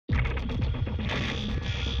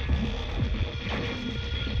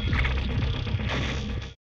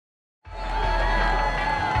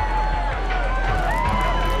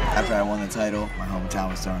title. My hometown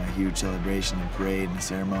was throwing a huge celebration and parade and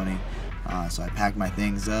ceremony. So I packed my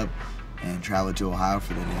things up and traveled to Ohio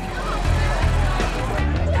for the day.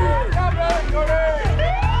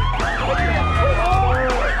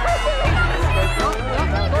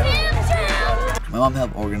 My mom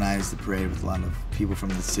helped organize the parade with a lot of people from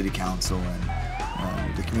the city council,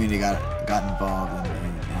 and the community got involved,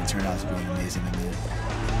 and it turned out to be an amazing event.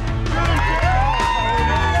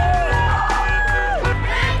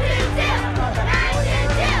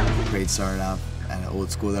 The parade started out at an old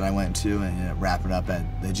school that I went to and ended up wrapping up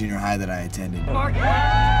at the junior high that I attended.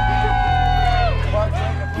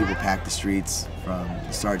 People packed the streets from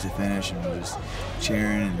start to finish, and we were just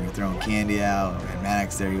cheering, and we were throwing candy out. And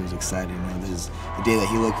Maddox there, he was excited. You know, this is the day that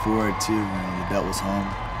he looked forward to. You know, the belt was home,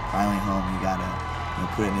 finally home. He got to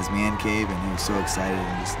put it in his man cave, and he was so excited.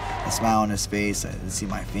 And just a smile on his face. I see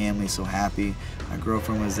my family so happy. My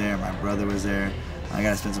girlfriend was there, my brother was there. I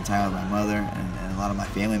got to spend some time with my mother and a lot of my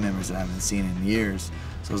family members that I haven't seen in years.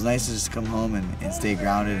 So it was nice to just come home and stay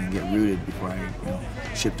grounded and get rooted before I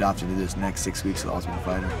shipped off to do this next 6 weeks of The Ultimate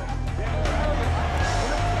Fighter.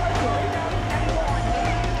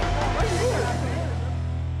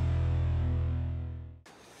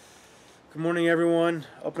 Good morning, everyone.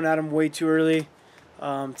 Up and at 'em way too early.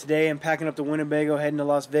 Today I'm packing up to Winnebago, heading to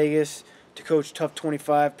Las Vegas to coach Tough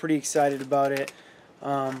 25. Pretty excited about it.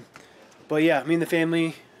 But yeah, me and the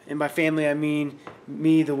family, and by family I mean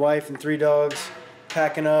me, the wife, and 3 dogs,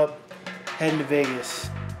 packing up, heading to Vegas.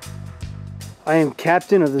 I am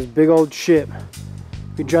captain of this big old ship.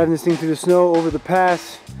 We're driving this thing through the snow, over the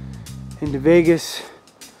pass, into Vegas.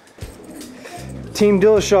 Team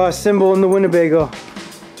Dillashaw symbol in the Winnebago.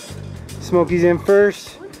 Smokey's in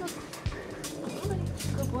first.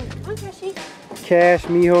 Cash,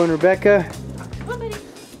 Miho, and Rebecca.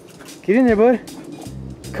 Get in there, bud.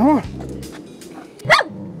 Come on.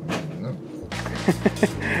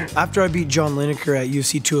 After I beat John Lineker at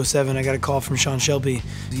UFC 207, I got a call from Sean Shelby.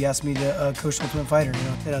 He asked me to coach the Ultimate Fighter.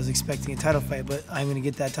 That I was expecting a title fight, but I'm going to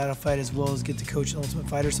get that title fight as well as get to coach the Ultimate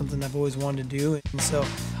Fighter, something I've always wanted to do. And so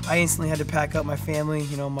I instantly had to pack up my family,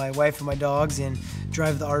 my wife and my dogs, and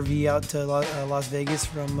drive the RV out to Las Vegas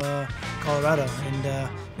from Colorado, and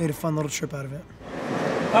made a fun little trip out of it.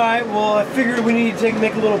 All right, well, I figured we need to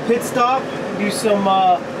make a little pit stop, do some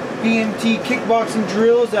BMT kickboxing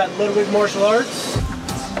drills at Ludwig Martial Arts.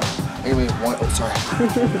 Hey, wait, what? Oh, sorry.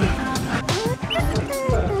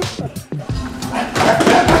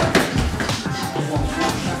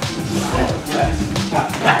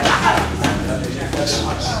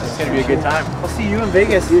 It's gonna be a good time. I'll see you in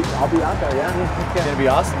Vegas, dude. I'll be out there, yeah. It's gonna be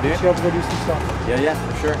awesome, dude. You have to go do some stuff. Yeah,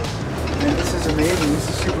 for sure. Man, this is amazing. This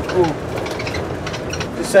is super cool.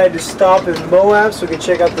 Decided to stop in Moab so we can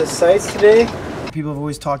check out the sites today. People have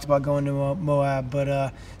always talked about going to Moab,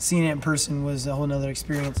 but seeing it in person was a whole nother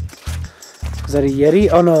experience. Is that a Yeti?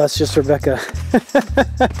 Oh no, that's just Rebecca.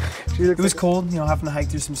 It was cold, having to hike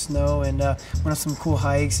through some snow, and went on some cool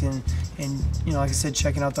hikes, and like I said,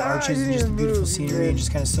 checking out the arches and just the beautiful scenery and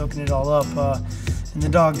just kind of soaking it all up. And the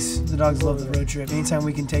dogs love the road trip. Anytime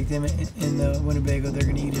we can take them in the Winnebago, they're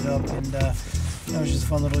gonna eat it up, and that was just a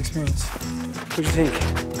fun little experience. What do you think?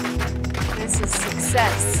 This is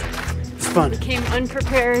success. It's fun. We came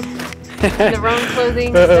unprepared, in the wrong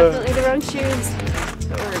clothing, definitely the wrong shoes,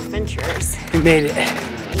 but we're adventurers. We made it.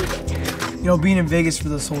 Being in Vegas for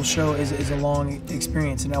this whole show is a long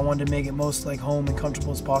experience, and I wanted to make it most like home and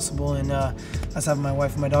comfortable as possible, and that's having my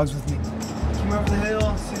wife and my dogs with me. Came over the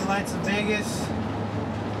hill, see the lights of Vegas.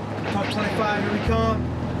 Top 25, here we come.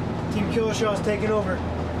 Team Dillashaw is taking over.